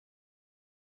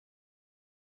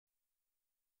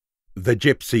The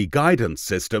GyPSy guidance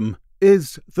system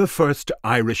is the first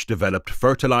Irish-developed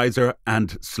fertiliser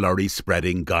and slurry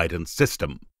spreading guidance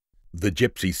system. The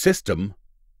GyPSy system,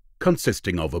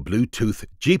 consisting of a Bluetooth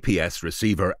GPS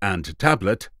receiver and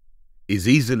tablet, is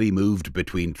easily moved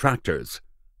between tractors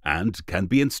and can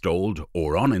be installed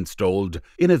or uninstalled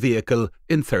in a vehicle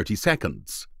in 30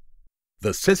 seconds.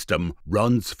 The system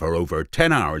runs for over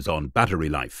 10 hours on battery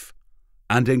life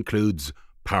and includes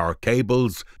power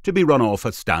cables to be run off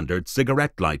a standard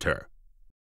cigarette lighter.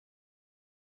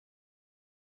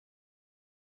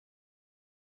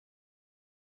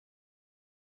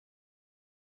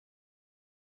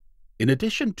 In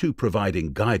addition to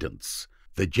providing guidance,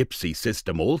 the GyPSy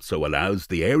system also allows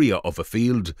the area of a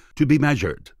field to be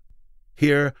measured.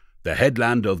 Here, the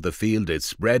headland of the field is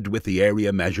spread with the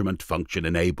area measurement function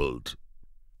enabled.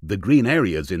 The green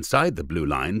areas inside the blue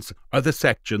lines are the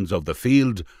sections of the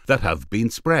field that have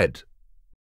been spread.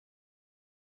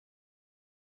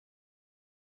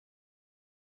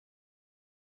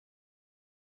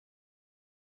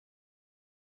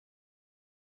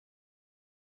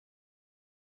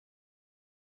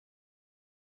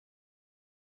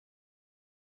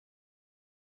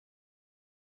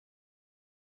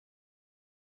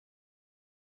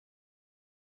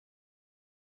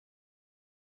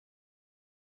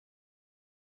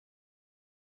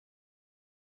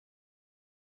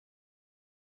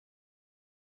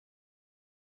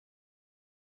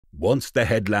 Once the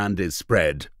headland is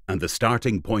spread and the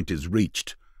starting point is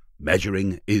reached,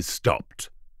 measuring is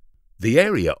stopped. The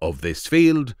area of this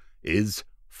field is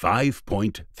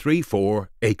 5.34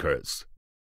 acres.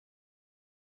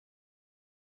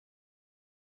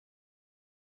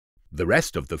 The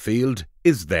rest of the field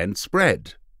is then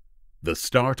spread. The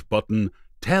Start button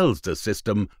tells the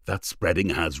system that spreading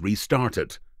has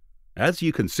restarted. As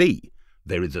you can see,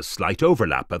 there is a slight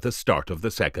overlap at the start of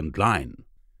the second line.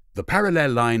 The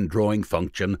parallel line drawing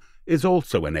function is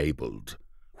also enabled,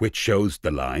 which shows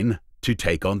the line to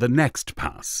take on the next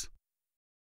pass.